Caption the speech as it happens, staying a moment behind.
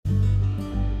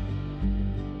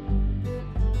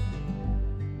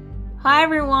Hi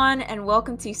everyone, and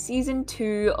welcome to season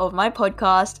 2 of my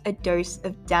podcast, A Dose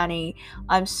of Danny.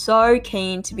 I'm so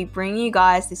keen to be bringing you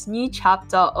guys this new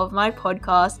chapter of my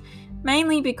podcast,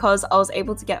 mainly because I was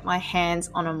able to get my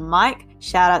hands on a mic.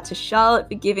 Shout out to Charlotte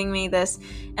for giving me this,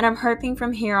 and I'm hoping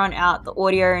from here on out the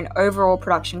audio and overall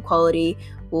production quality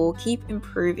will keep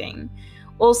improving.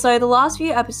 Also, the last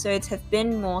few episodes have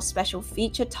been more special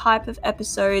feature type of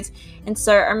episodes, and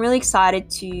so I'm really excited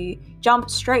to jump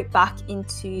straight back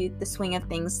into the swing of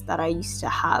things that I used to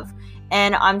have.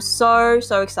 And I'm so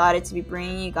excited to be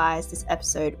bringing you guys this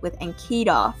episode with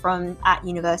Ankita from At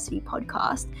University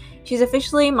podcast. She's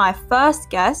officially my first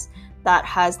guest that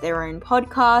has their own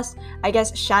podcast. I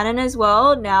guess Shannon as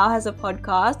well now has a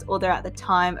podcast, although at the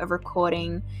time of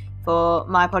recording for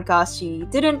my podcast she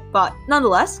didn't, but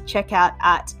nonetheless, check out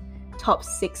at Top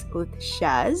 6 with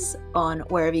Shaz on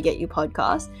wherever you get your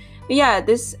podcast. But yeah,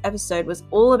 this episode was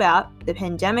all about the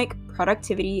pandemic,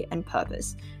 productivity, and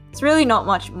purpose. It's really not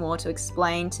much more to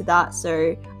explain to that,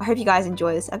 so I hope you guys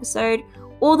enjoy this episode.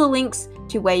 All the links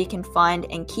to where you can find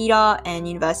Ankita and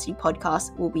University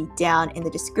Podcast will be down in the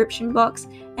description box.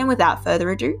 And without further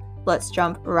ado, let's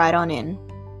jump right on in.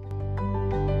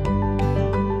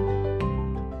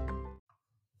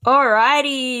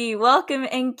 Alrighty, welcome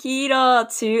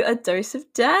Ankita to A Dose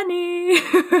of Danny.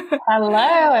 Hello,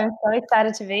 I'm so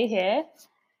excited to be here.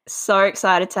 So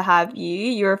excited to have you.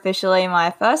 You're officially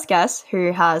my first guest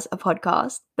who has a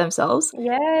podcast themselves.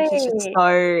 Yay! Which is just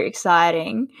so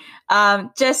exciting.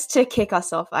 Just to kick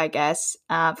us off, I guess,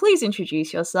 please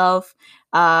introduce yourself.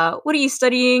 What are you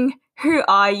studying? Who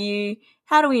are you?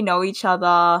 How do we know each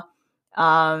other?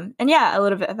 And yeah, a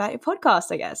little bit about your podcast,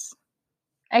 I guess.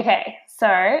 Okay, so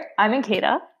I'm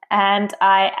Ankita and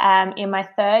I am in my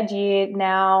third year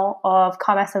now of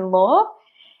commerce and law.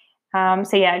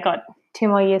 So yeah, I got 2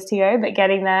 more years to go, but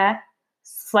getting there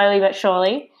slowly but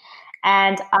surely.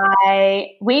 And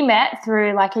we met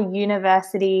through like a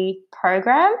university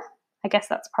program. I guess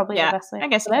that's probably the best way. I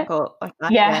guess you can call it like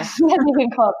that. Yeah, you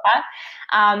can call it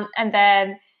that. And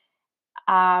then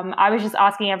I was just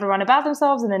asking everyone about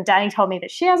themselves, and then Danny told me that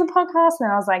she has a podcast,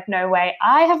 and I was like, no way,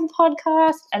 I have a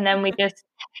podcast. And then we just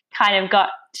kind of got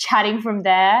chatting from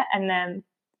there, and then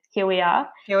here we are.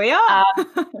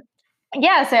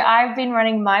 Yeah, so I've been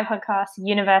running my podcast,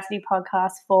 University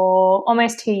Podcast, for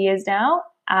almost 2 years now,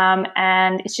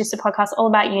 and it's just a podcast all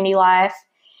about uni life,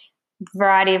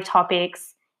 variety of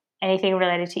topics, anything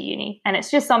related to uni. And it's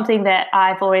just something that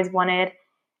I've always wanted.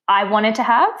 I wanted to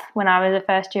have when I was a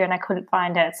first year and I couldn't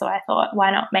find it. So I thought,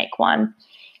 why not make one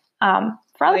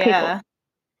for other people?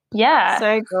 Yeah.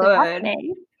 So good.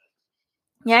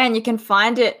 Yeah, and you can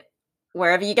find it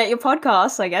wherever you get your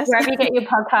podcasts, I guess. Wherever you get your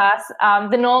podcasts.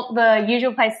 The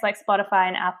usual places like Spotify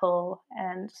and Apple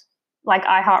and like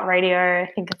iHeartRadio.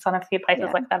 I think it's on a few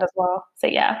places like that as well. So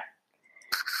yeah.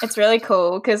 It's really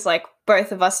cool because like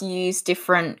both of us use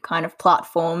different kind of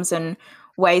platforms and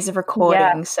ways of recording.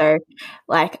 Yeah. So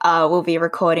like we'll be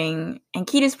recording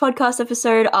Ankita's podcast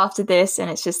episode after this,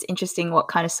 and it's just interesting what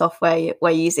kind of software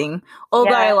we're using.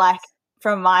 Although like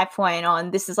from my point on,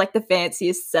 this is like the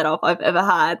fanciest setup I've ever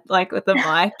had, like with the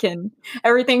mic and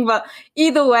everything. But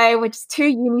either way, we're just 2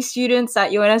 uni students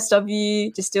at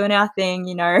UNSW just doing our thing,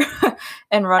 you know,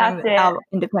 and running our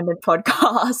independent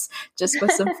podcast just for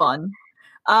some fun.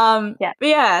 But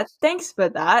yeah, thanks for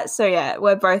that. So yeah,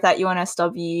 we're both at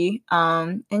UNSW,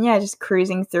 and yeah, just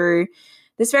cruising through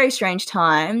this very strange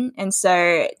time. And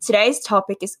so today's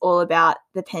topic is all about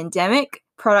the pandemic,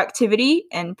 productivity,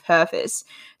 and purpose.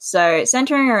 So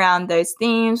centering around those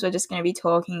themes, we're just going to be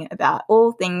talking about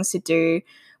all things to do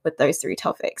with those 3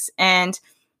 topics. And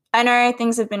I know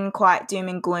things have been quite doom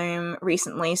and gloom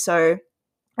recently, so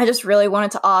I just really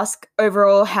wanted to ask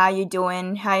overall how you're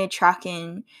doing, how you're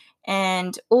tracking.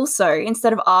 And also,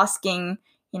 instead of asking,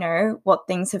 you know, what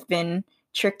things have been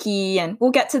tricky, and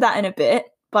we'll get to that in a bit,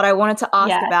 but I wanted to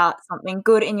ask about something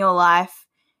good in your life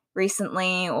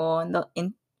recently or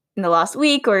in the last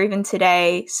week or even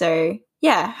today. So,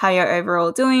 yeah, how you're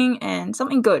overall doing and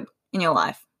something good in your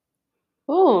life.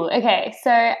 Ooh, okay.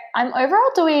 So I'm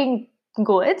overall doing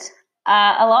good,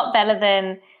 a lot better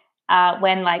than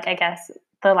when, like, I guess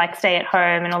the like stay at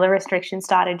home and all the restrictions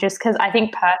started, just because I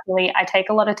think personally I take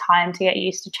a lot of time to get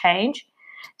used to change.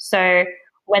 So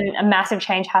when a massive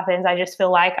change happens, I just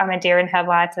feel like I'm a deer in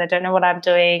headlights and I don't know what I'm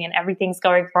doing and everything's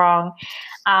going wrong.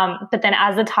 But then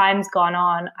as the time's gone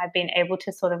on, I've been able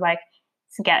to sort of like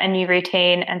get a new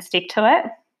routine and stick to it.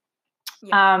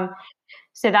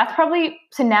 So that's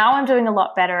so now I'm doing a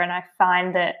lot better, and I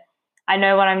find that I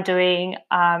know what I'm doing.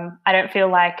 I don't feel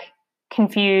like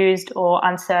confused or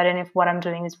uncertain if what I'm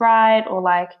doing is right, or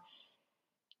like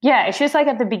yeah, it's just like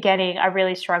at the beginning, I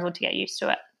really struggled to get used to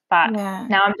it, but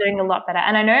now I'm doing a lot better.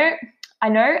 And I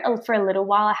know for a little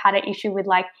while I had an issue with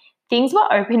like things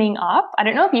were opening up. I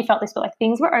don't know if you felt this, but like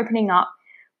things were opening up,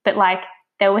 but like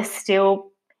there were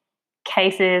still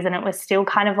cases, and it was still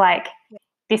kind of like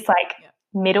this like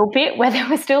middle bit where there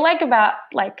was still like about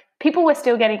like people were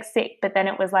still getting sick, but then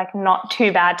it was like not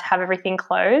too bad to have everything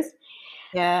closed.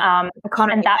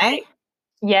 Economy, and that eh?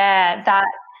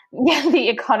 the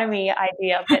economy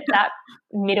idea, but that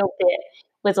middle bit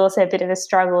was also a bit of a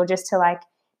struggle just to like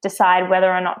decide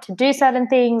whether or not to do certain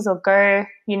things or go,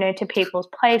 you know, to people's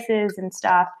places and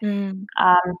stuff.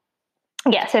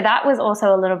 So that was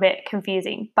also a little bit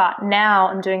confusing, but now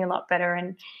I'm doing a lot better,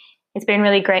 and it's been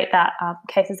really great that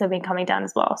cases have been coming down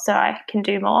as well, so I can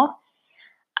do more.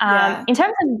 In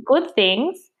terms of good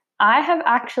things, I have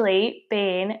actually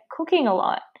been cooking a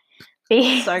lot.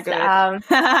 So good.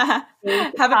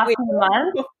 Haven't we?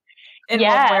 Month. In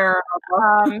one way or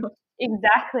another.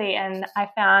 Exactly. And I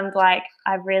found like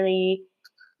I've really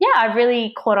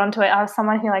caught on to it. I was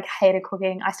someone who like hated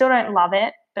cooking. I still don't love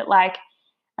it, but like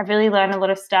I've really learned a lot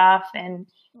of stuff and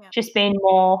just been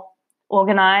more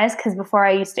organized, because before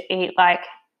I used to eat like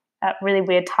at really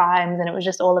weird times and it was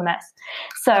just all a mess.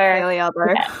 So that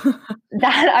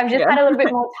I've just had a little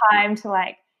bit more time to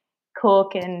like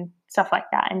cook and stuff like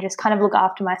that and just kind of look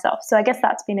after myself. So I guess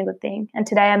that's been a good thing. And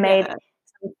today I made some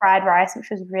fried rice, which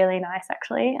was really nice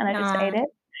actually, and I just ate it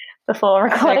before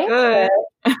recording. So,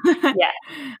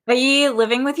 are you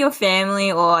living with your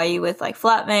family, or are you with like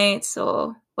flatmates,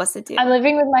 or what's the deal? I'm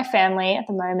living with my family at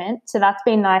the moment, so that's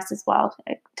been nice as well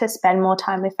to spend more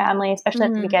time with family, especially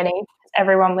at the beginning because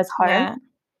everyone was home.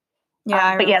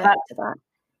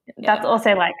 That's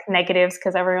also like negatives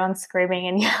because everyone's screaming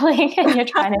and yelling and you're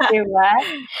trying to do work.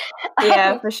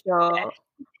 For sure.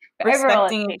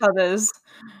 Respecting each other's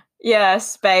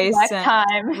space work and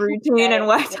time, routine and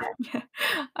work time.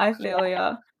 I feel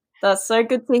you. That's so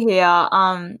good to hear.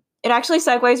 It actually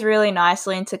segues really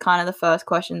nicely into kind of the first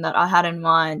question that I had in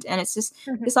mind, and it's just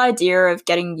this idea of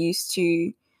getting used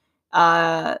to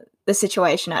the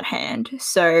situation at hand.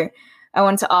 So I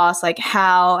wanted to ask, like,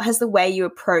 how has the way you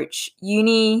approach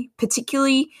uni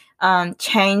particularly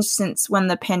changed since when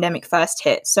the pandemic first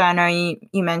hit? So I know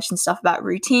you mentioned stuff about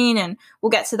routine, and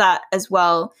we'll get to that as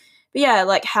well. But yeah,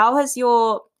 like, how has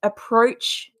your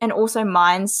approach and also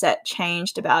mindset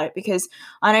changed about it? Because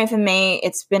I know for me,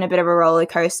 it's been a bit of a roller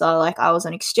coaster. Like, I was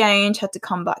on exchange, had to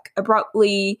come back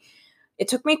abruptly. It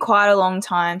took me quite a long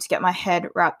time to get my head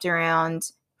wrapped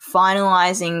around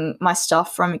finalizing my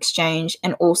stuff from exchange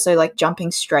and also like jumping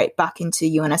straight back into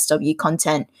UNSW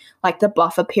content. Like, the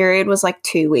buffer period was like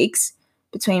 2 weeks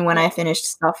between when I finished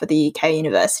stuff at the UK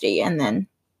university and then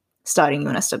starting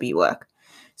UNSW work.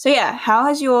 So yeah, how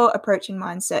has your approach and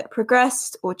mindset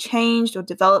progressed or changed or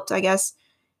developed, I guess,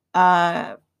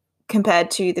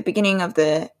 compared to the beginning of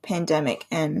the pandemic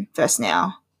and versus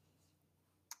now?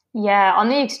 Yeah, on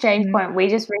the exchange point,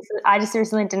 I just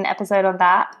recently did an episode of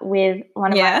that with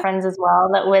one of my friends as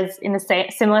well that was in a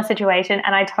similar situation,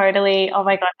 and I totally, oh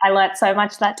my God, I learned so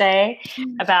much that day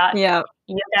about your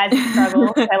guys'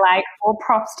 struggle. So like, all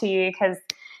props to you, because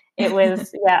it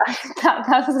was, that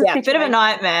was a situation. Bit of a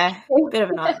nightmare.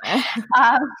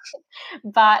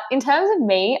 But in terms of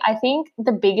me, I think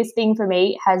the biggest thing for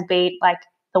me has been like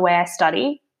the way I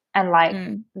study and like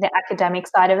the academic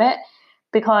side of it,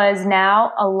 because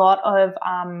now a lot of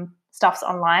stuff's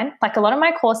online. Like, a lot of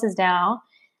my courses now,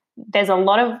 there's a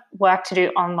lot of work to do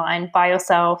online by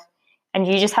yourself, and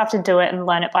you just have to do it and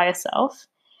learn it by yourself.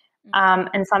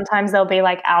 And sometimes there'll be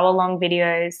like hour-long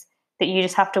videos that you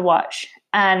just have to watch.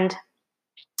 And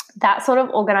that sort of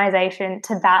organization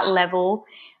to that level,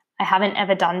 I haven't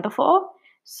ever done before.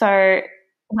 So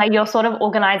like, you're sort of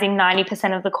organizing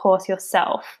 90% of the course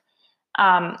yourself.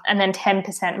 And then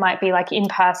 10% might be like in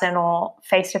person or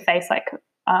face-to-face, like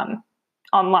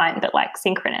online, but like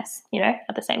synchronous, you know,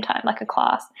 at the same time, like a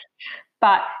class.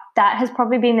 But that has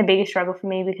probably been the biggest struggle for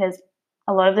me, because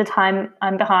a lot of the time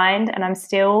I'm behind, and I'm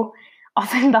still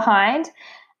often behind.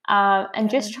 And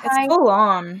just trying. It's full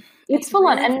on. It's full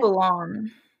really on. Full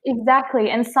on. Exactly.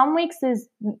 And some weeks there's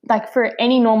like, for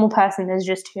any normal person, there's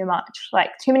just too much, like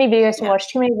too many videos to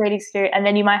watch, too many readings to do, and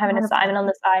then you might have an assignment on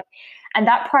the side. And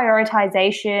that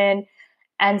prioritization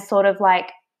and sort of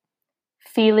like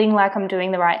feeling like I'm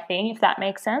doing the right thing, if that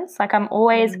makes sense. Like, I'm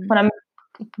always, when I'm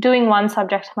doing one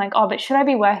subject, I'm like, oh, but should I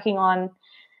be working on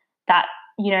that,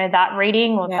 you know, that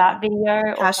reading or that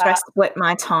video? How should I split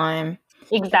my time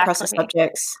across the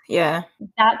subjects? Yeah.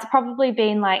 That's probably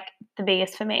been like the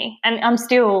biggest for me. And I'm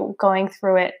still going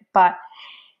through it. But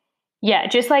yeah,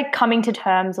 just like coming to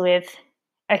terms with,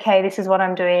 okay, this is what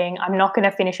I'm doing. I'm not going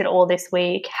to finish it all this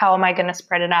week. How am I going to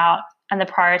spread it out? And the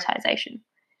prioritization.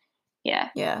 Yeah.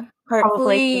 Yeah.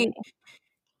 Probably. Hopefully,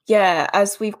 yeah,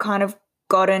 as we've kind of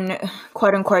gotten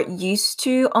quote unquote used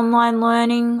to online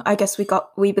learning, I guess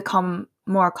we become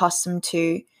more accustomed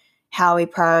to how we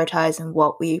prioritize and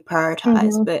what we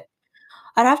prioritize. Mm-hmm. But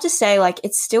I'd have to say, like,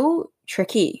 it's still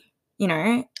tricky, you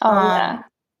know? Oh, yeah.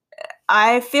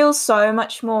 I feel so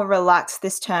much more relaxed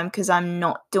this term because I'm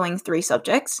not doing 3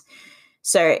 subjects.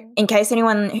 So, in case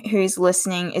anyone who's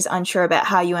listening is unsure about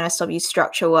how UNSW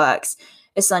structure works,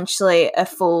 essentially a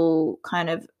full kind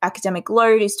of academic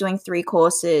load is doing 3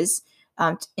 courses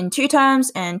in 2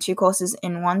 terms and 2 courses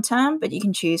in 1 term, but you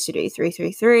can choose to do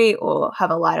 3 or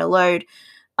have a lighter load.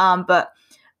 But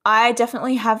I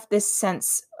definitely have this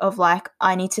sense of like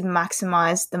I need to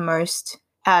maximize the most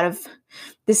out of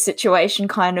this situation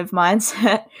kind of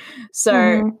mindset.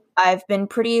 So I've been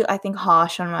pretty, I think,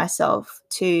 harsh on myself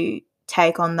to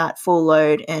take on that full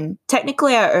load. And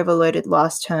technically I overloaded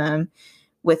last term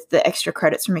with the extra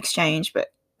credits from exchange, but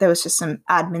there was just some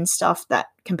admin stuff that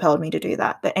compelled me to do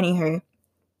that. But anywho,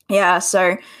 yeah,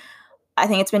 so I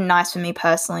think it's been nice for me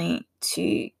personally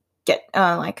to get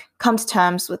like come to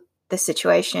terms with this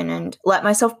situation and let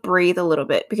myself breathe a little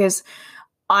bit, because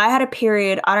I had a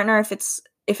period, I don't know if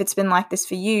it's been like this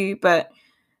for you, but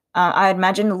I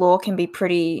imagine law can be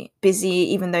pretty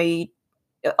busy, even though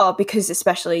because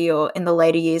especially you're in the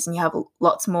later years and you have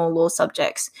lots more law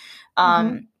subjects.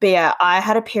 But yeah, I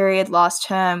had a period last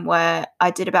term where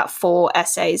I did about 4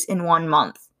 essays in 1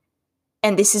 month.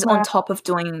 And this is on top of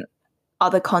doing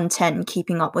other content and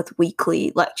keeping up with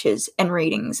weekly lectures and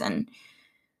readings. And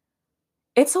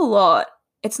it's a lot.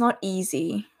 It's not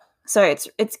easy. So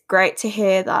it's great to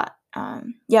hear that,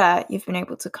 yeah, you've been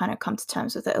able to kind of come to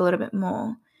terms with it a little bit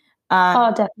more.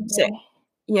 Definitely. So,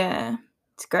 yeah,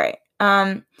 it's great.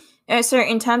 So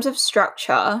in terms of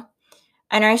structure,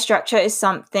 I know structure is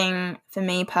something for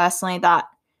me personally that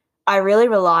I really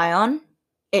rely on.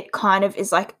 It kind of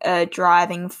is like a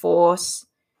driving force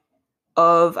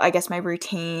of, I guess, my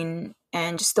routine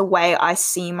and just the way I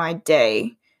see my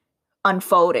day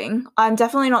unfolding. I'm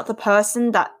definitely not the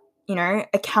person that,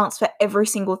 accounts for every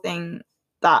single thing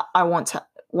that I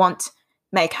want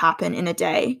make happen in a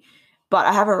day, but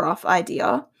I have a rough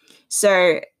idea.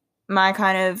 So my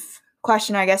kind of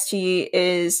question, I guess, to you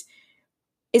is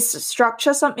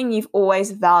structure something you've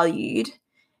always valued?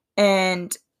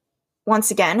 And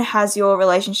once again, has your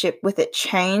relationship with it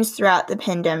changed throughout the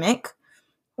pandemic?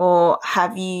 Or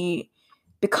have you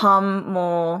become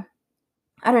more,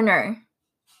 I don't know,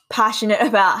 passionate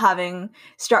about having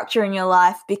structure in your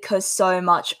life because so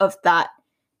much of that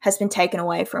has been taken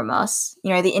away from us?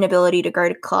 The inability to go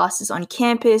to classes on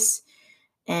campus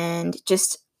and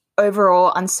just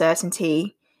overall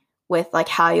uncertainty with like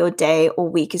how your day or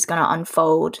week is going to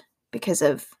unfold because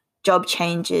of job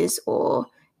changes or,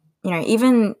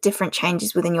 even different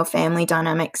changes within your family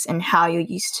dynamics and how you're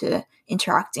used to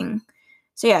interacting.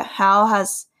 So yeah, how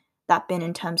has that been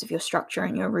in terms of your structure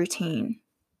and your routine?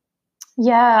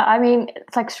 Yeah, I mean,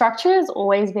 it's like structure has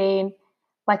always been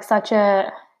like structure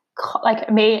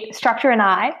and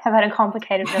I have had a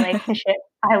complicated relationship,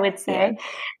 I would say,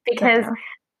 because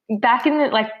back in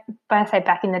when I say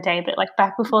back in the day, but like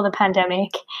back before the pandemic,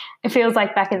 it feels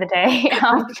like back in the day.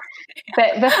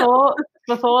 But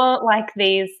before like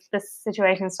this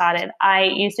situation started, I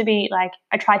used to be like,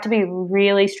 I tried to be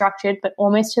really structured, but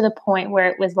almost to the point where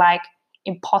it was like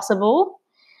impossible.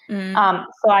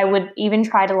 So I would even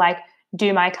try to like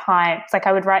do my times. Like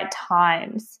I would write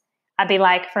times. I'd be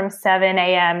like from 7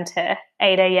 a.m. to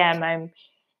 8 a.m. I'm,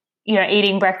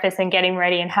 eating breakfast and getting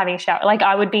ready and having a shower. Like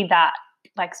I would be that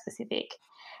like specific.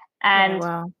 And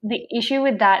the issue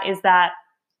with that is that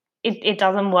it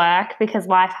doesn't work because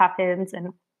life happens. And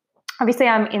obviously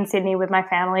I'm in Sydney with my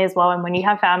family as well. And when you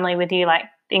have family with you, like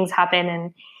things happen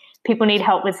and people need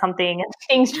help with something and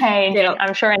things change. And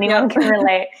I'm sure anyone can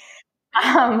relate.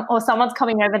 Or someone's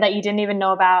coming over that you didn't even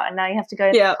know about, and now you have to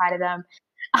go say hi to them.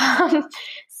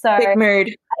 So big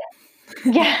mood.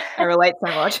 Yeah, I relate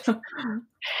so much.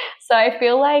 So I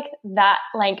feel like that,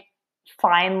 like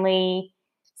finely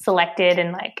selected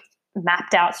and like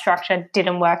mapped out structure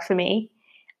didn't work for me.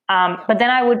 But then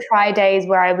I would try days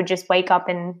where I would just wake up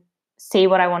and see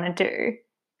what I want to do,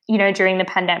 during the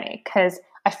pandemic. Because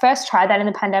I first tried that in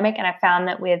the pandemic, and I found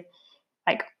that with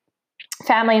like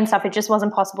family and stuff, it just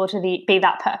wasn't possible to be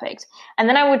that perfect. And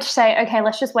then I would say, okay,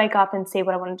 let's just wake up and see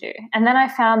what I want to do. And then I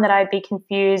found that I'd be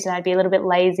confused and I'd be a little bit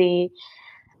lazy.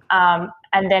 And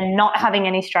then not having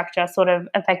any structure sort of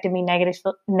affected me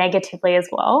negatively as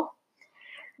well.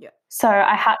 Yeah. So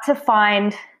I had to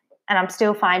find, and I'm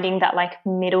still finding, that like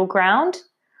middle ground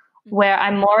where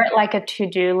I'm more at like a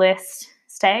to-do list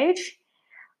stage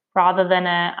rather than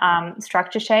a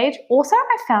structure stage. Also,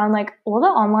 I found like all the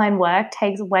online work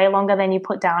takes way longer than you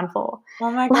put down for.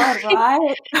 Oh my God,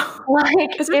 right?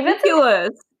 Like It's ridiculous.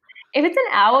 If it's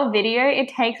an hour video, it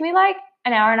takes me like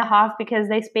an hour and a half because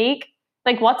they speak,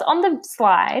 like what's on the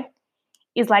slide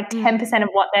is like 10% of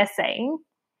what they're saying.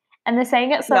 And they're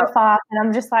saying it so fast, and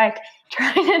I'm just like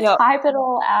trying to type it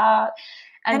all out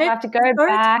and have to go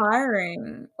back. It's so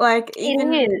tiring. Like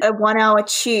even a 1 hour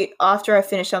shoot after I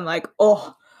finish, I'm like,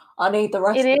 oh, I need the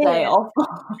rest of the day off.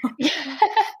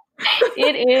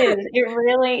 It is. It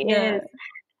really is.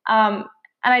 And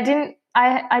I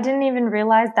didn't even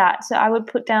realize that. So I would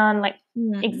put down like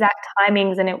exact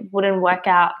timings and it wouldn't work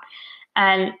out.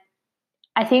 And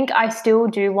I think I'm still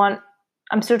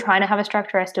trying to have a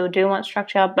structure. I still do want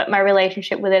structure, but my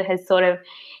relationship with it has sort of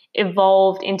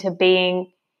evolved into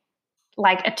being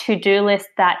like a to-do list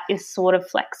that is sort of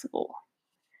flexible.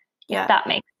 If that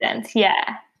makes sense.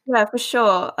 Yeah. Yeah, for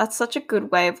sure. That's such a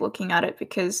good way of looking at it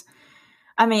because,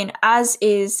 I mean, as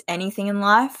is anything in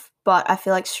life, but I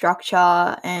feel like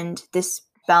structure and this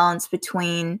balance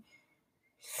between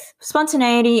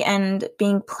spontaneity and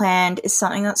being planned is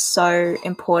something that's so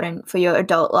important for your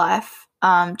adult life.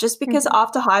 Just because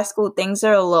after high school, things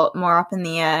are a lot more up in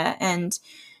the air. And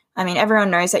I mean, everyone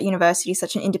knows that university is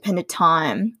such an independent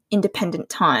time.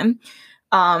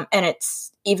 And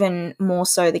it's even more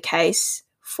so the case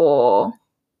for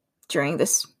during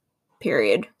this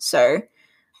period. So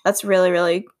that's really,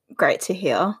 really great to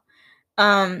hear.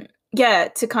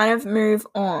 To kind of move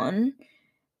on,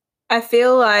 I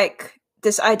feel like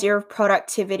this idea of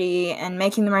productivity and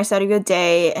making the most out of your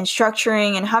day and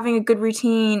structuring and having a good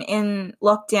routine in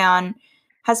lockdown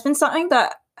has been something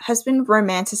that has been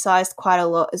romanticized quite a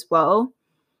lot as well.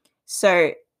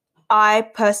 So I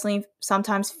personally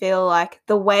sometimes feel like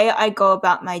the way I go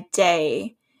about my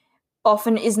day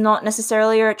often is not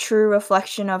necessarily a true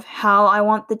reflection of how I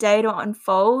want the day to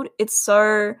unfold. It's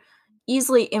so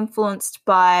easily influenced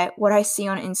by what I see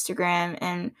on Instagram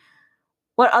and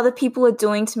what other people are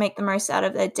doing to make the most out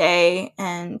of their day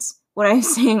and what I'm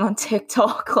seeing on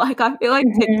TikTok. Like, I feel like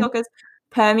TikTok has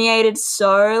permeated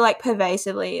so, like,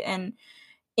 pervasively and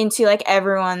into, like,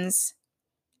 everyone's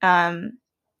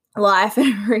life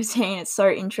and routine. It's so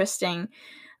interesting.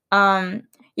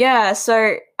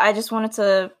 So I just wanted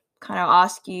to kind of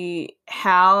ask you,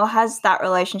 how has that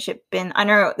relationship been? I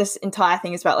know this entire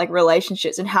thing is about like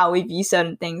relationships and how we view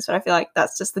certain things, but I feel like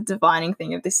that's just the defining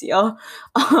thing of this year.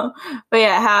 But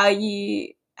yeah, how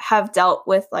you have dealt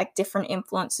with like different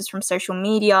influences from social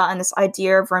media and this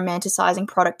idea of romanticizing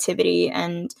productivity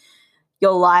and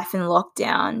your life in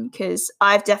lockdown, because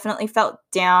I've definitely felt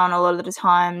down a lot of the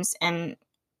times, and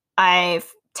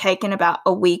I've taken about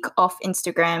a week off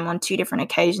Instagram on 2 different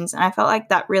occasions, and I felt like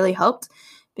that really helped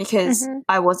because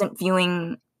I wasn't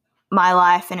viewing my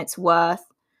life and its worth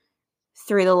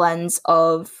through the lens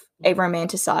of a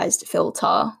romanticized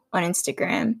filter on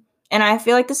Instagram. And I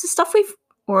feel like this is stuff we've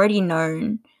already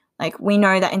known. Like, we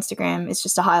know that Instagram is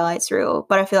just a highlights reel,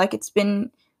 but I feel like it's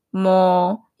been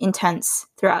more intense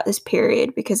throughout this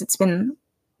period because it's been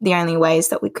the only ways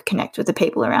that we could connect with the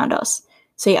people around us.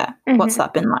 So yeah, what's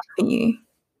that been like for you?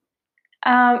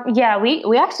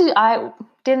 We actually, I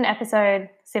did an episode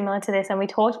similar to this, and we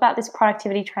talked about this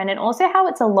productivity trend and also how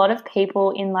it's a lot of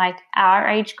people in like our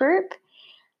age group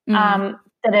that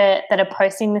are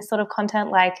posting this sort of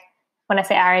content. Like, when I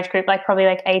say our age group, like probably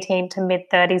like 18 to mid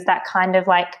 30s, that kind of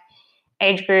like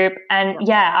age group. And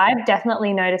yeah, I've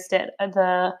definitely noticed it,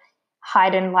 the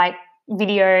heightened like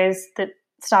videos that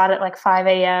start at like 5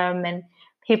 a.m. and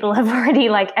people have already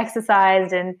like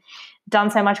exercised and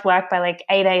done so much work by like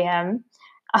 8 a.m.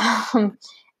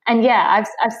 And yeah,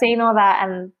 I've seen all that,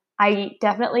 and I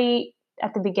definitely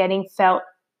at the beginning felt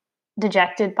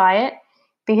dejected by it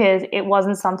because it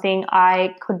wasn't something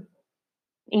I could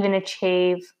even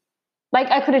achieve. Like,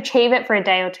 I could achieve it for a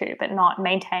day or two, but not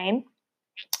maintain.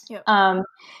 Yep. And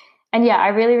yeah, I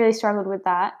really, really struggled with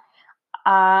that.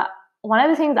 One of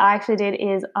the things I actually did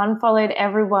is unfollowed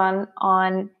everyone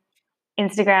on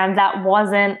Instagram that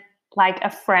wasn't like a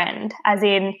friend, as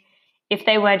in if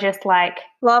they were just like,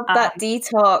 love that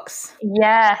detox.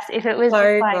 Yes, if it was so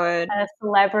just like good. a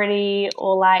celebrity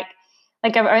or like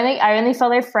I only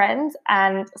follow friends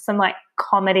and some like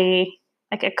comedy,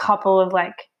 like a couple of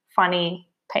like funny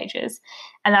pages,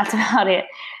 and that's about it.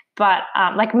 But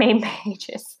like meme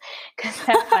pages because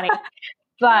they're funny.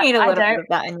 But you need a little bit of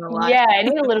that in your life. Yeah, I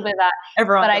need a little bit of that.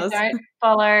 Everyone does. I don't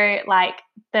follow like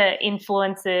the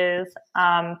influencers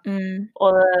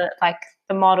or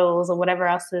the models or whoever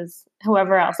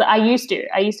else. I used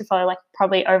to follow like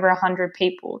probably over 100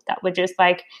 people that were just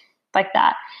like like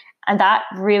that. And that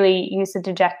really used to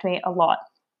deject me a lot.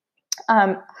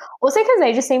 Also because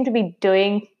they just seem to be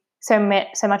doing so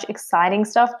much exciting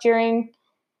stuff during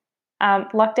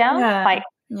lockdown. Yeah. Like,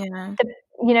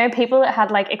 Yeah. People that had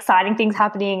like exciting things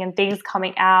happening and things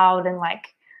coming out and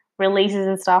like releases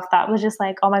and stuff, that was just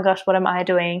like, oh my gosh, what am I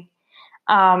doing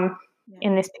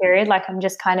in this period? Like, I'm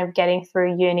just kind of getting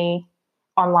through uni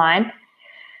online.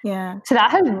 Yeah. So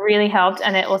that has really helped,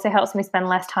 and it also helps me spend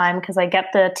less time because I get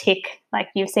the tick, like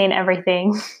you've seen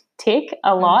everything tick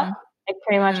a lot, like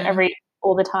pretty much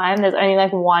all the time. There's only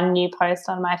like one new post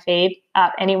on my feed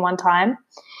at any one time.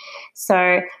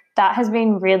 So that has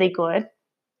been really good.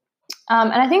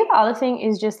 And I think the other thing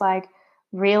is just like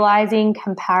realizing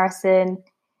comparison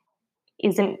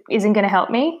isn't going to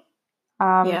help me.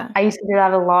 I used to do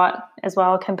that a lot as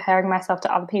well, comparing myself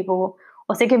to other people.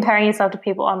 Also, comparing yourself to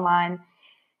people online,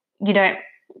 you don't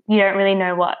really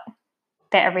know what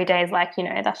their everyday is like.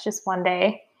 That's just one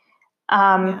day,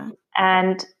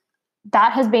 and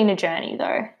that has been a journey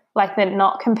though. Like the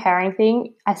not comparing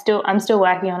thing, I'm still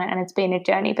working on it, and it's been a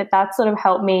journey. But that sort of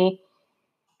helped me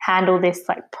handle this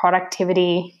like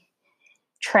productivity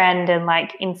trend and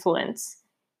like influence,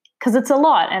 because it's a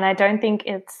lot, and I don't think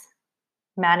it's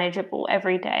manageable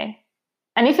every day.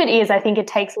 And if it is, I think it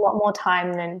takes a lot more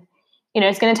time than,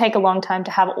 it's going to take a long time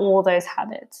to have all those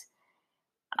habits.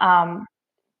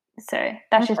 So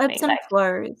that's just me. Ebbs and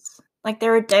flows. Like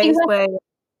there are days where you're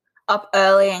up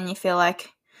early and you feel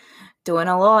like doing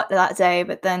a lot that day,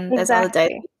 but then there's other days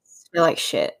you feel like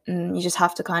shit, and you just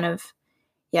have to kind of,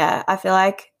 I feel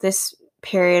like this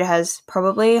period has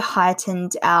probably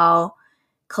heightened our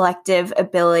collective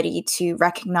ability to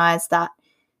recognize that,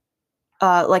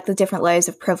 like the different layers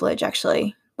of privilege,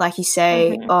 actually. Like you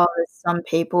say, there's some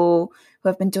people who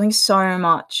have been doing so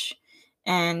much,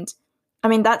 and I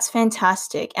mean, that's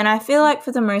fantastic. And I feel like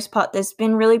for the most part, there's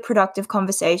been really productive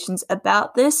conversations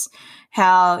about this,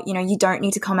 how, you don't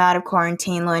need to come out of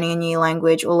quarantine learning a new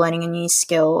language or learning a new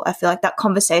skill. I feel like that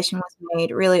conversation was made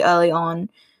really early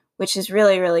on, which is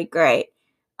really, really great.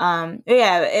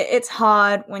 It's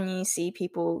hard when you see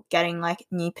people getting like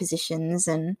new positions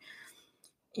and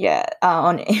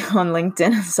on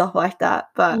LinkedIn and stuff like that.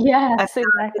 But yes,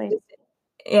 exactly.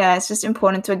 It's just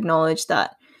important to acknowledge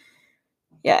that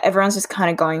everyone's just kind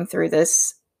of going through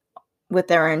this with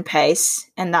their own pace,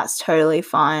 and that's totally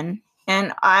fine.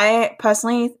 And I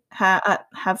personally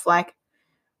have like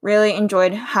really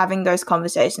enjoyed having those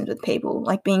conversations with people,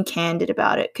 like being candid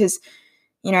about it, because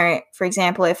for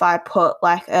example, if I put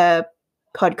like a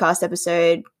podcast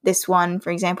episode, this one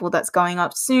for example that's going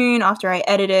up soon, after I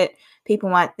edit it,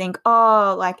 people might think,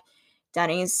 oh, like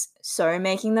Danny's so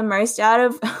making the most out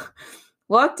of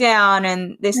lockdown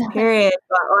and this period,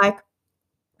 but like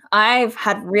I've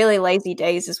had really lazy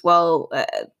days as well,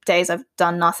 days I've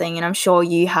done nothing, and I'm sure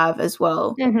you have as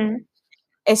well.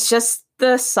 It's just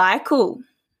the cycle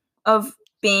of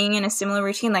being in a similar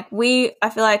routine. Like I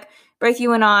feel like both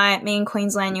you and I, me in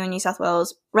Queensland, you in New South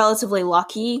Wales, relatively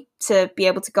lucky to be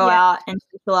able to go out and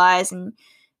socialize and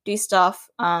do stuff.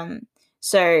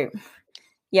 So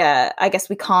I guess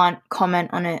we can't comment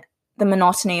on it, the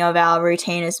monotony of our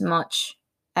routine, as much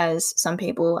as some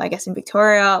people, I guess, in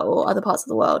Victoria or other parts of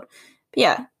the world.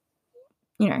 But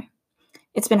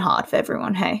it's been hard for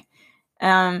everyone, hey.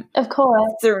 Of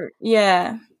course.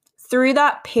 Through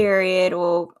that period,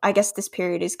 or I guess this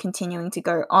period is continuing to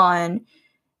go on,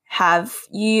 have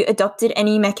you adopted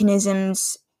any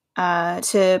mechanisms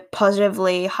to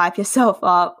positively hype yourself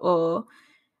up, or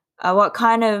what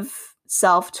kind of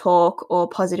self-talk or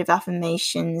positive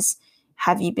affirmations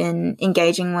have you been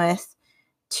engaging with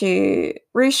to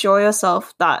reassure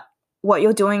yourself that what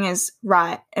you're doing is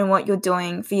right and what you're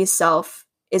doing for yourself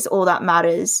is all that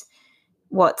matters?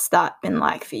 What's that been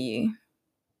like for you?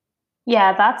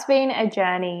 Yeah, that's been a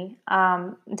journey,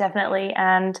 definitely.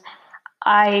 And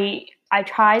I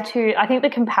think the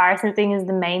comparison thing is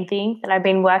the main thing that I've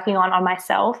been working on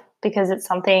myself, because it's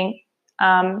something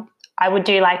I would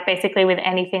do like basically with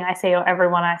anything I see or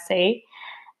everyone I see.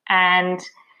 And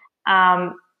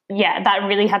that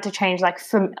really had to change.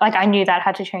 I knew that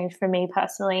had to change for me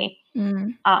personally,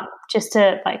 just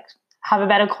to like have a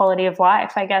better quality of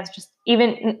life, I guess, just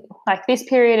even like this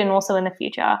period and also in the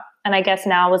future. And I guess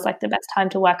now was like the best time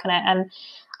to work on it. And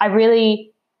I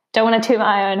really don't want to toot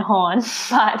my own horn,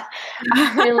 but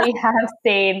I really have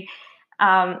seen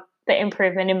the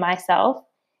improvement in myself,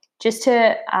 just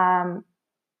to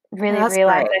really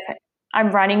realize that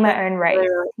I'm running my own race,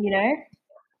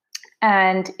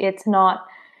 and it's not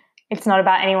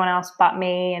about anyone else but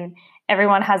me, and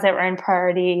everyone has their own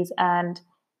priorities, and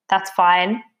that's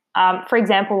fine. For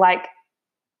example, like,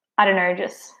 I don't know,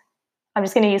 just I'm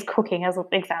just going to use cooking as an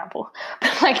example.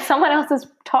 But like someone else's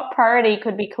top priority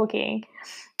could be cooking,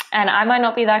 and I might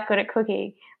not be that good at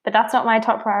cooking, but that's not my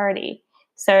top priority.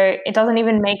 So it doesn't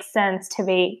even make sense to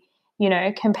be,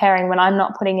 comparing when I'm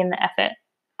not putting in the effort,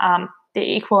 the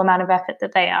equal amount of effort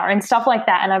that they are, and stuff like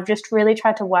that. And I've just really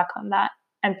tried to work on that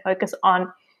and focus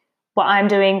on what I'm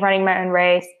doing, running my own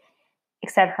race,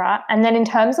 etc. And then in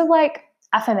terms of like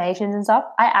affirmations and stuff,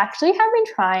 I actually have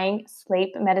been trying sleep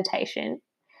meditation.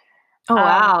 Oh,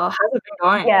 wow. How's it been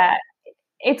going? Yeah,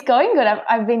 it's going good.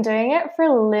 I've been doing it for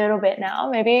a little bit now,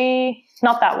 maybe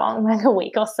not that long, like a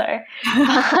week or so.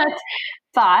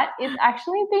 But it's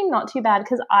actually been not too bad,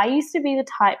 because I used to be the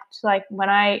type to, like, when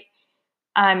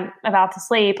I'm about to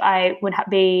sleep, I would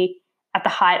be at the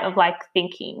height of like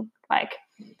thinking, like,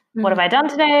 what have I done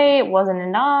today? It wasn't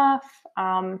enough.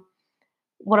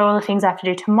 What are all the things I have to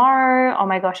do tomorrow? Oh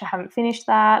my gosh, I haven't finished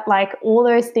that. Like, all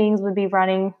those things would be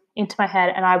running into my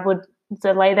head, and I would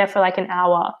lay there for like an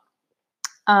hour.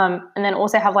 And then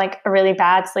also have like a really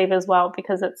bad sleep as well,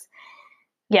 because it's,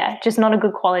 just not a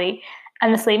good quality.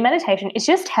 And the sleep meditation is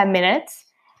just 10 minutes.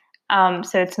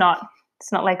 So it's not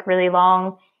like really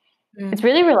long. It's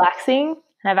really relaxing.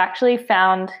 And I've actually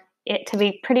found it to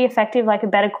be pretty effective, like a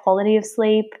better quality of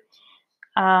sleep.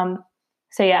 So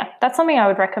yeah, that's something I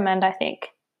would recommend, I think.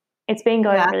 It's been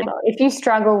going really well. If you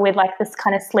struggle with like this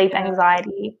kind of sleep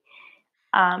anxiety,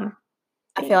 I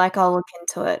feel like I'll look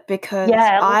into it, because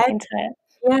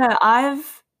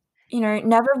I've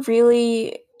never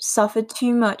really suffered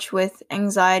too much with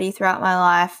anxiety throughout my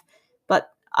life, but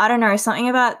I don't know, something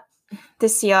about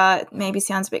this year maybe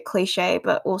sounds a bit cliche,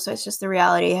 but also it's just the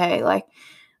reality. Hey, like,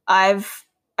 I've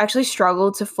actually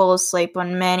struggled to fall asleep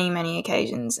on many, many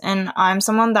occasions, and I'm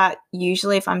someone that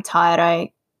usually, if I'm tired,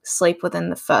 I sleep within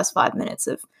the first 5 minutes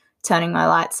of turning my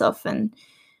lights off. And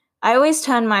I always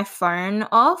turn my phone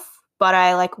off, but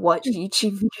I like watch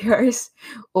YouTube videos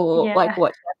or like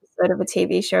watch an episode of a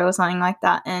TV show or something like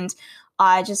that. And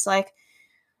I just like,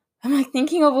 I'm like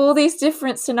thinking of all these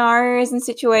different scenarios and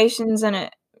situations, and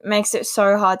it makes it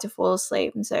so hard to fall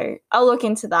asleep. And so I'll look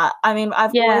into that. I mean,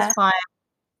 I've always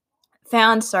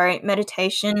found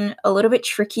meditation a little bit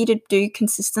tricky to do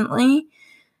consistently,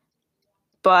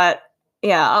 but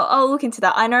yeah, I'll look into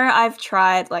that. I know I've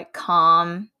tried like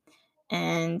Calm,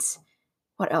 and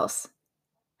what else?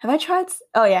 Have I tried?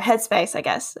 Oh yeah, Headspace, I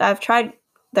guess. I've tried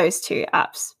those 2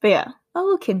 apps. But yeah, I'll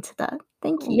look into that.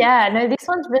 Thank you. Yeah, no, this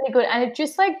one's really good. And it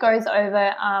just like goes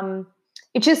over,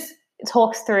 it just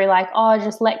talks through like,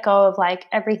 just let go of like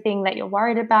everything that you're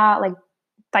worried about,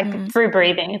 like through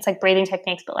breathing. It's like breathing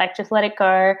techniques, but like just let it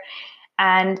go.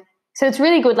 And so it's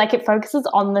really good. Like, it focuses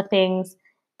on the things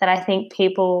that I think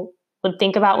people would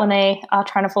think about when they are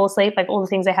trying to fall asleep, like all the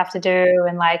things they have to do,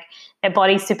 and like their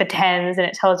body's super tense, and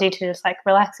it tells you to just like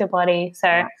relax your body.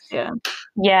 So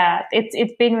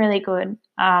it's been really good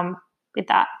with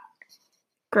that.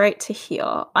 Great to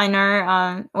hear. I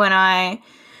know when I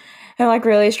am like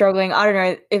really struggling, I don't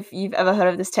know if you've ever heard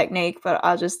of this technique, but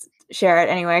I'll just share it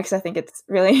anyway because I think it's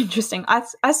really interesting.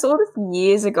 I saw this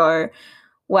years ago,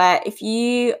 where if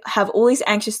you have all these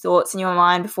anxious thoughts in your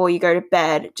mind before you go to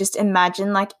bed, just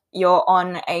imagine like you're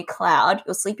on a cloud,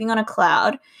 you're sleeping on a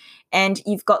cloud, and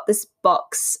you've got this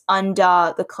box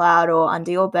under the cloud or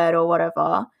under your bed or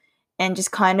whatever, and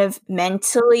just kind of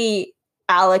mentally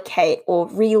allocate or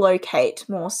relocate,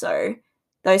 more so,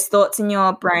 those thoughts in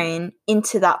your brain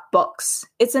into that box.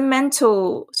 It's a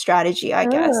mental strategy, I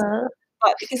guess.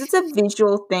 But because it's a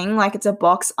visual thing, like it's a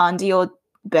box under your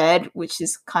bed, which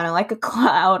is kind of like a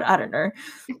cloud, I don't know,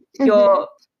 you're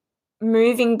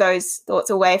moving those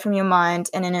thoughts away from your mind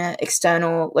and in an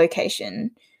external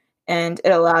location, and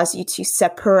it allows you to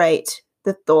separate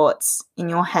the thoughts in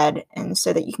your head, and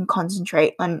so that you can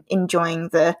concentrate on enjoying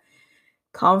the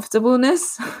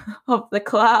comfortableness of the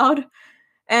cloud.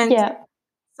 And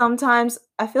sometimes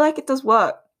I feel like it does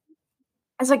work.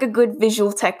 It's like a good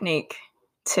visual technique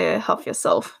to help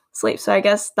yourself sleep. So I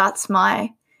guess that's my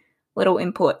little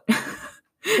input.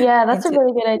 Yeah, that's a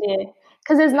really good idea.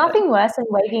 Because there's nothing worse than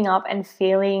waking up and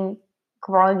feeling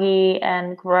groggy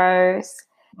and gross,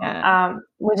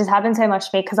 which has happened so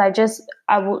much to me because I just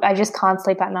can't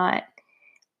sleep at night.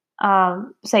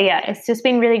 So yeah, it's just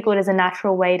been really good as a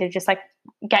natural way to just like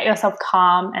get yourself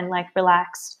calm and like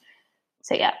relaxed.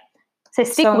 So yeah, so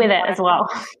stick with it as well.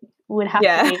 Would have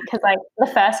to be, because like the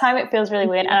first time it feels really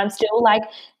weird, and I'm still like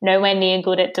nowhere near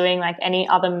good at doing like any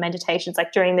other meditations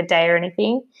like during the day or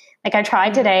anything. Like I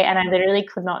tried today and I literally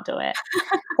could not do it.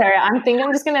 So I'm thinking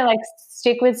I'm just gonna like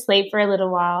stick with sleep for a little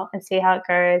while and see how it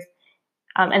goes,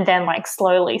 and then like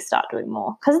slowly start doing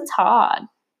more, because it's hard.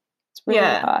 It's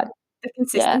really hard. The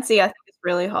consistency I think is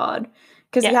really hard,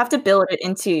 because you have to build it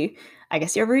into, I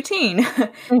guess, your routine.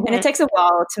 And it takes a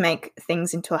while to make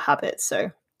things into a habit.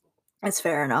 So that's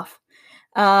fair enough.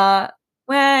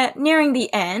 We're nearing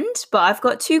the end, but I've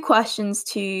got 2 questions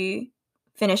to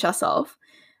finish us off.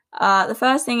 The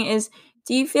first thing is,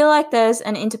 do you feel like there's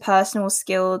an interpersonal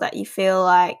skill that you feel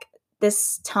like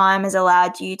this time has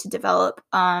allowed you to develop?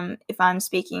 If I'm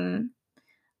speaking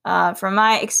from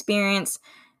my experience,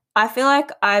 I feel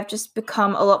like I've just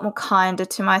become a lot more kinder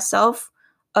to myself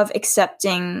of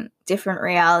accepting different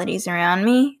realities around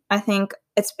me. I think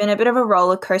it's been a bit of a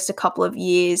roller coaster couple of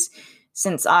years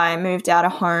since I moved out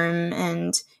of home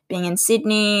and being in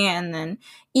Sydney, and then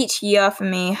each year for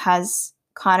me has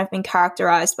kind of been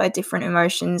characterized by different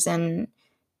emotions and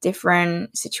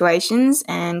different situations,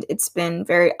 and it's been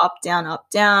very up,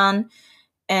 down.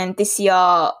 And this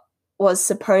year was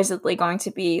supposedly going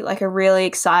to be like a really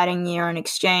exciting year on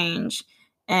exchange,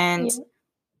 and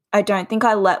I don't think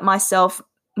I let myself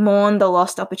mourn the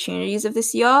lost opportunities of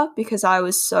this year because I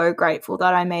was so grateful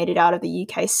that I made it out of the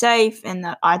UK safe and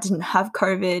that I didn't have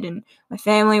COVID and my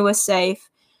family was safe.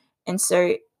 And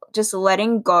so just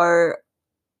letting go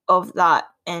of that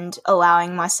and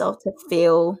allowing myself to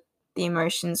feel the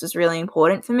emotions was really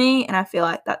important for me. And I feel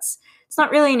like it's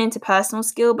not really an interpersonal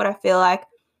skill, but I feel like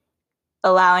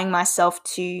allowing myself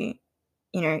to,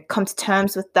 come to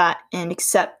terms with that and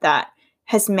accept that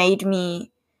has made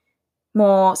me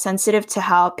more sensitive to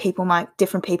how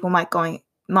different people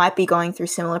might be going through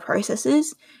similar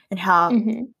processes, and how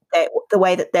the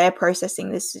way that they're processing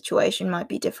this situation might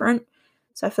be different.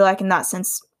 So I feel like in that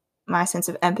sense, my sense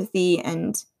of empathy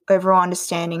and overall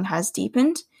understanding has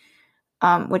deepened,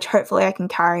 which hopefully I can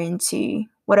carry into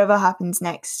whatever happens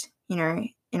next,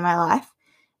 in my life.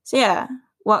 So yeah,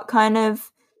 what kind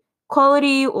of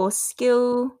quality or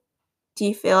skill do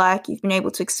you feel like you've been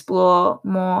able to explore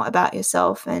more about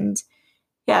yourself? And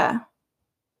yeah.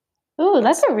 Ooh,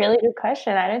 that's a really good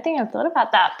question. I don't think I've thought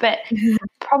about that. But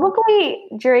probably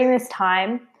during this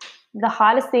time, the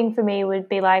hardest thing for me would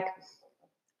be like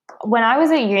when I was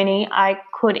at uni, I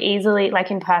could easily, like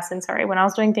in person, when I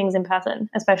was doing things in person,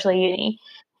 especially uni,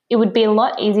 it would be a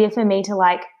lot easier for me to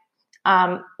like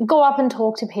go up and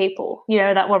talk to people,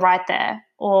 that were right there.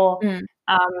 Or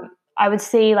I would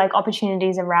see like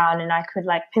opportunities around and I could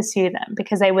like pursue them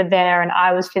because they were there and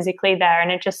I was physically there,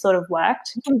 and it just sort of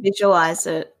worked. You can visualize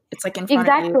it. It's like in front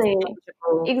of you.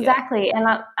 Exactly.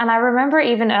 Yeah. And I remember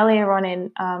even earlier on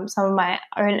in some of my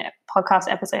own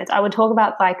podcast episodes, I would talk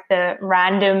about like the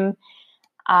random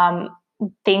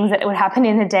things that would happen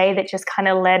in the day that just kind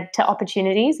of led to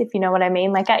opportunities, if you know what I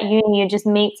mean. Like at uni, you just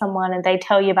meet someone and they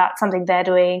tell you about something they're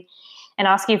doing and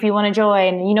ask you if you want to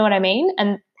join, you know what I mean?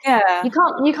 And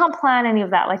you can't plan any of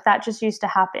that. Like that just used to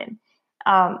happen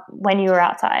when you were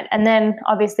outside. And then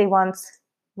obviously once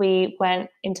we went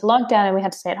into lockdown and we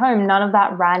had to stay at home, none of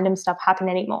that random stuff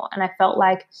happened anymore. And I felt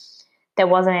like there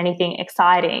wasn't anything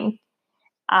exciting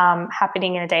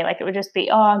happening in a day. Like it would just be,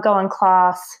 go in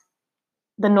class,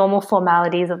 the normal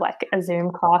formalities of like a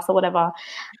Zoom class or whatever,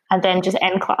 and then just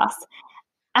end class.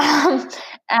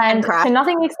 And so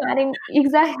nothing exciting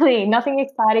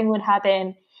would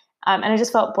happen. And it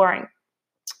just felt boring.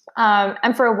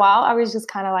 And for a while, I was just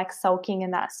kind of like sulking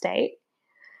in that state.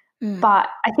 But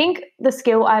I think the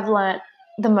skill I've learned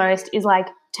the most is like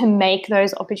to make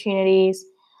those opportunities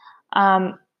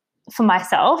for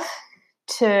myself,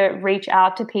 to reach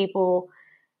out to people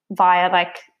via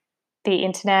like the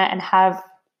internet and have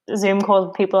Zoom calls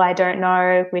with people I don't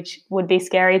know, which would be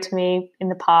scary to me in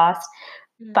the past.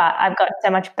 But I've gotten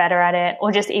so much better at it.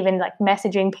 Or just even like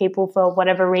messaging people for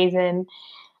whatever reason.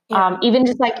 Even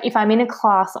just like if I'm in a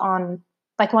class on,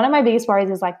 like one of my biggest worries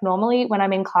is like normally when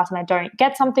I'm in class and I don't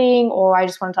get something or I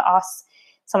just wanted to ask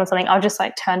someone something, I'll just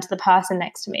like turn to the person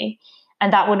next to me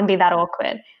and that wouldn't be that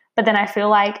awkward. But then I feel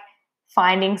like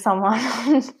finding someone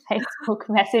on Facebook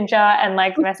Messenger and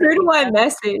like messaging who do I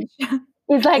message?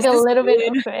 It's like a little bit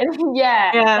awkward.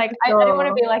 Yeah. Like I don't want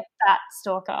to be like that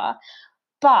stalker.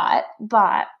 But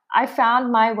I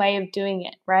found my way of doing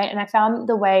it, right? And I found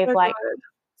the way of like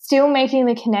still making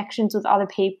the connections with other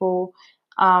people,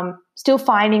 still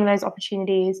finding those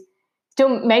opportunities,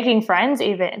 still making friends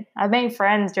even. I've made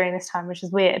friends during this time, which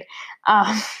is weird,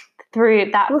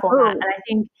 through that format. And I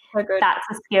think that's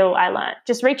a skill I learned.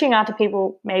 Just reaching out to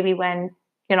people maybe when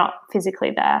you're not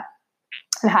physically there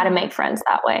and how to make friends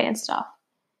that way and stuff.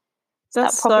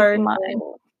 That's so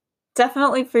cool.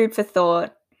 Definitely food for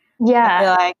thought. Yeah. I feel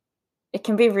like it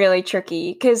can be really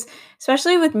tricky because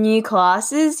especially with new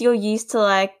classes, you're used to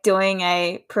like doing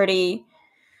a pretty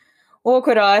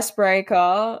awkward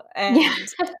icebreaker and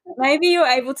maybe you're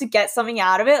able to get something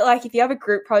out of it. Like if you have a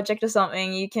group project or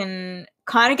something, you can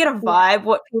kind of get a vibe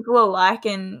what people are like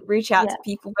and reach out to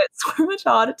people, but it's so much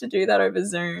harder to do that over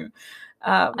Zoom.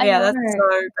 That's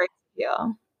so great to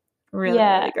hear. Really,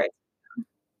 really great.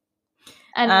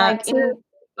 And like,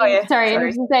 sorry, I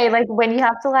was to say, like, when you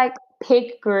have to like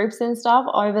pick groups and stuff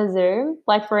over Zoom,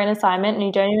 like for an assignment, and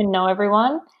you don't even know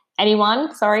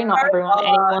anyone. Sorry, not everyone,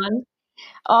 anyone.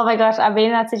 Oh my gosh, I've been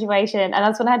in that situation, and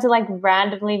that's when I had to like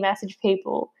randomly message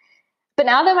people. But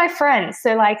now they're my friends,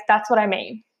 so like that's what I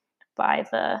mean by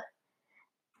the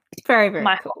very, very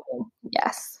cool.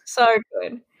 Yes, so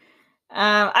good.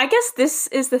 I guess this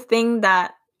is the thing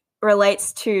that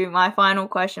relates to my final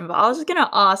question, but I was just gonna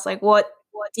ask, like, what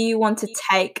do you want to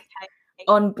take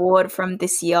on board from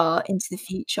this year into the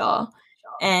future?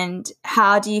 And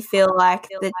how do you feel like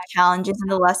the challenges and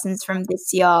the lessons from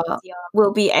this year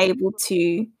will be able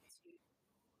to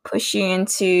push you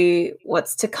into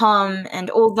what's to come?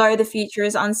 And although the future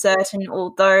is uncertain,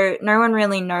 although no one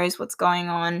really knows what's going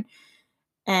on,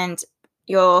 and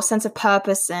your sense of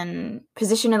purpose and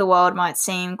position in the world might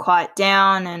seem quite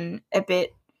down and a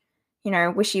bit,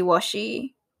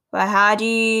 wishy-washy, but how do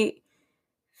you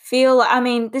feel? I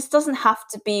mean, this doesn't have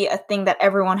to be a thing that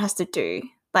everyone has to do.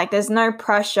 Like, there's no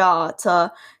pressure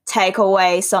to take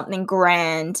away something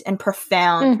grand and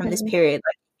profound from this period.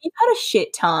 Like, you've had a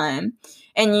shit time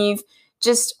and you've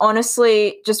just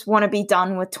honestly just want to be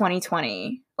done with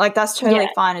 2020. Like, that's totally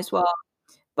fine as well.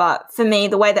 But for me,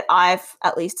 the way that I've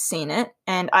at least seen it,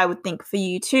 and I would think for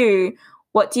you too,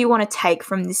 what do you want to take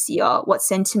from this year? What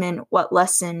sentiment, what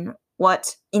lesson,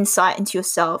 what insight into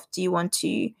yourself do you want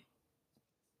to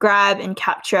grab and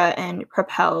capture and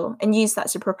propel and use that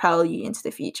to propel you into the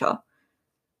future?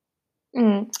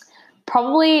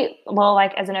 Probably, well,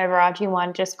 like as an overarching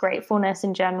one, just gratefulness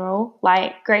in general.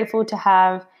 Like grateful to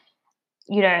have,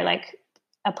 like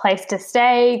a place to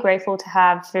stay, grateful to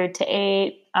have food to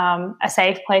eat, a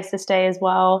safe place to stay as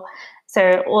well.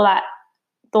 So all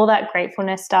that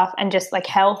gratefulness stuff, and just like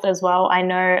health as well. I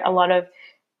know a lot of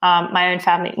my own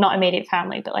family, not immediate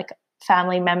family, but like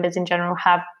family members in general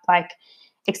have like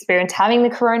experience having the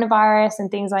coronavirus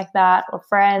and things like that, or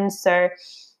friends. So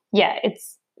yeah,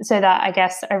 it's so that, I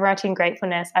guess, overarching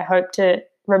gratefulness I hope to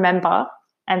remember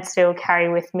and still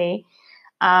carry with me.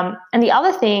 And the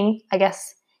other thing, I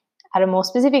guess, at a more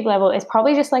specific level, is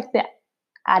probably just like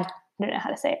I don't know how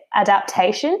to say it,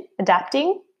 adapting.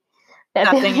 Adapting.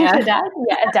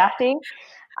 Adapting.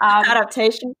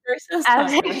 Adaptation process.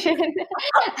 Adaptation.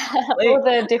 all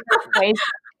the different ways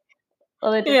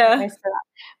to that.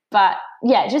 But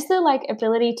yeah, just the like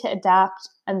ability to adapt,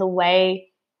 and the way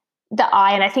that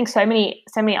and I think so many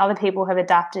other people have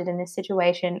adapted in this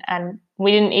situation, and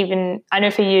we didn't even, I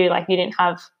know for you, like you didn't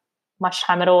have much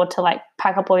time at all to like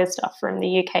pack up all your stuff from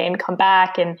the UK and come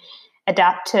back and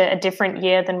adapt to a different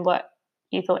year than what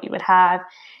you thought you would have.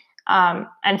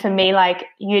 And for me, like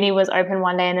uni was open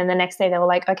one day and then the next day they were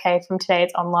like, okay, from today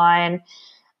it's online.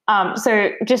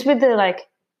 So just with the like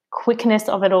quickness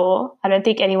of it all, I don't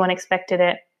think anyone expected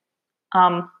it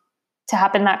to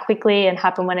happen that quickly and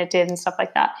happen when it did and stuff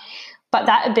like that. But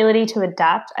that ability to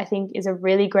adapt, I think, is a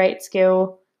really great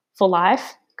skill for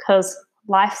life, because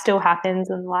life still happens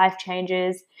and life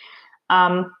changes.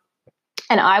 And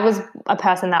I was a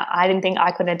person that I didn't think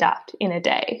I could adapt in a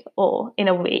day or in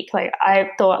a week. Like I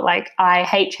thought, like, I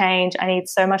hate change. I need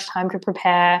so much time to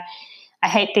prepare. I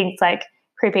hate things like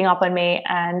creeping up on me.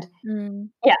 And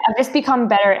I've just become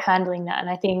better at handling that. And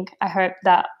I hope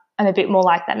that I'm a bit more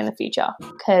like that in the future,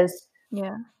 because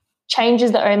change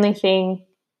is the only thing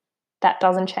that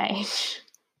doesn't change.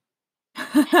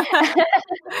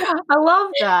 I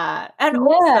love that. And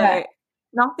also,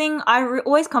 nothing,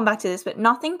 always come back to this, but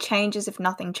nothing changes if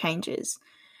nothing changes.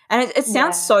 And it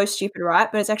sounds so stupid,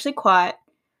 right? But it's actually quite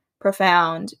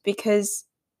profound, because,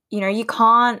 you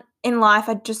can't, in life,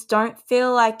 I just don't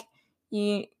feel like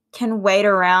you can wait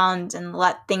around and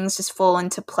let things just fall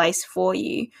into place for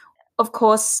you. Of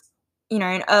course,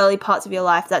 in early parts of your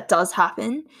life that does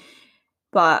happen,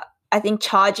 but I think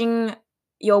charging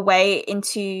your way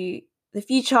into the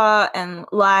future and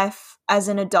life as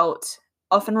an adult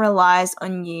often relies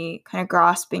on you kind of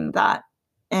grasping that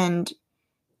and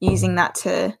using that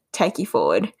to take you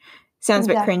forward. Sounds a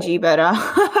bit cringy, but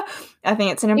I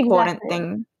think it's an important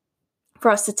thing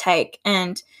for us to take.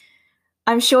 And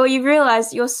I'm sure you've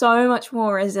realized you're so much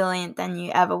more resilient than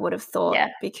you ever would have thought,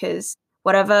 because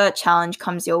whatever challenge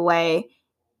comes your way,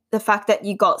 the fact that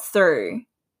you got through,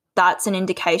 that's an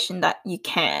indication that you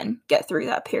can get through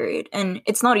that period. And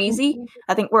it's not easy.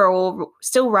 I think we're all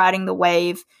still riding the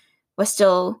wave. We're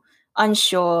still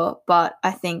unsure. But I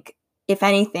think, if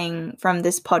anything, from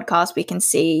this podcast, we can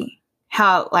see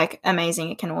how like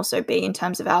amazing it can also be in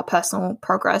terms of our personal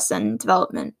progress and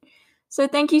development. So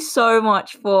thank you so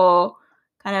much for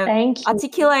kind of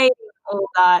articulating all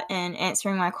that and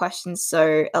answering my questions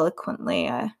so eloquently.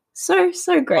 So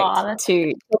great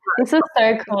to. This is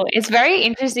so cool. It's very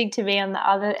interesting to be on the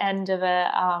other end of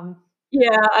a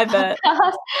yeah, I bet.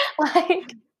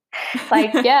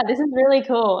 like yeah, this is really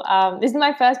cool. This is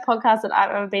my first podcast that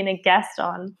I've ever been a guest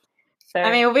on. So I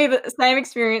mean, it'll be the same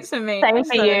experience for me. Same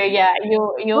for you, yeah.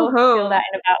 You'll feel that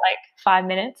in about like 5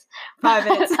 minutes. 5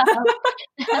 minutes.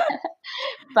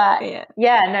 But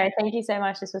yeah, no, thank you so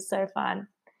much. This was so fun.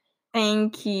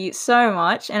 Thank you so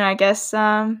much. And I guess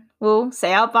we'll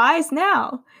say our byes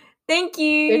now. Thank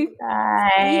you. Goodbye.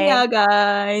 See ya,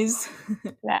 guys.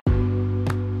 Yeah.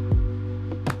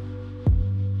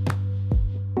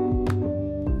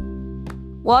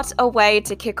 What a way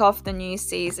to kick off the new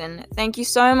season. Thank you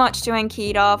so much to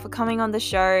Ankita for coming on the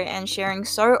show and sharing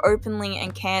so openly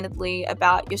and candidly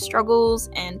about your struggles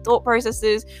and thought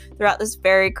processes throughout this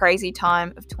very crazy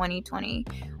time of 2020.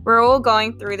 We're all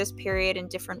going through this period in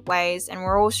different ways and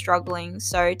we're all struggling,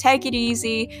 so take it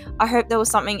easy. I hope there was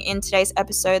something in today's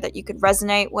episode that you could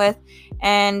resonate with,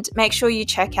 and make sure you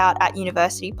check out At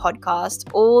University Podcast.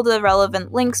 All the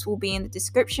relevant links will be in the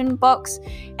description box,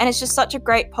 and it's just such a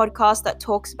great podcast that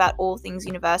talks about all things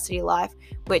university life,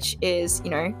 which is,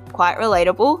 quite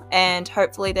relatable, and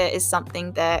hopefully there is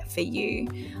something there for you.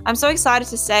 I'm so excited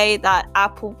to say that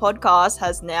Apple Podcast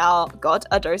has now got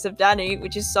a dose of Danny,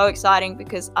 which is so exciting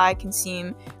because I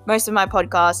consume most of my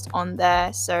podcast on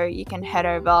there, so you can head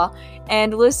over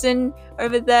and listen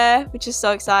over there, which is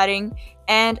so exciting.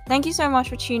 And thank you so much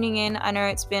for tuning in. I know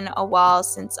it's been a while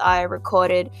since I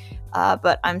recorded,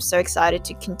 but I'm so excited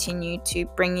to continue to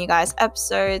bring you guys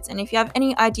episodes. And if you have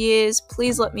any ideas,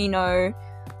 please let me know.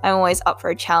 I'm always up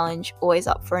for a challenge, always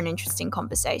up for an interesting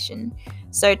conversation.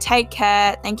 So take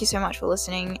care. Thank you so much for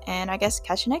listening, and I guess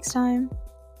catch you next time.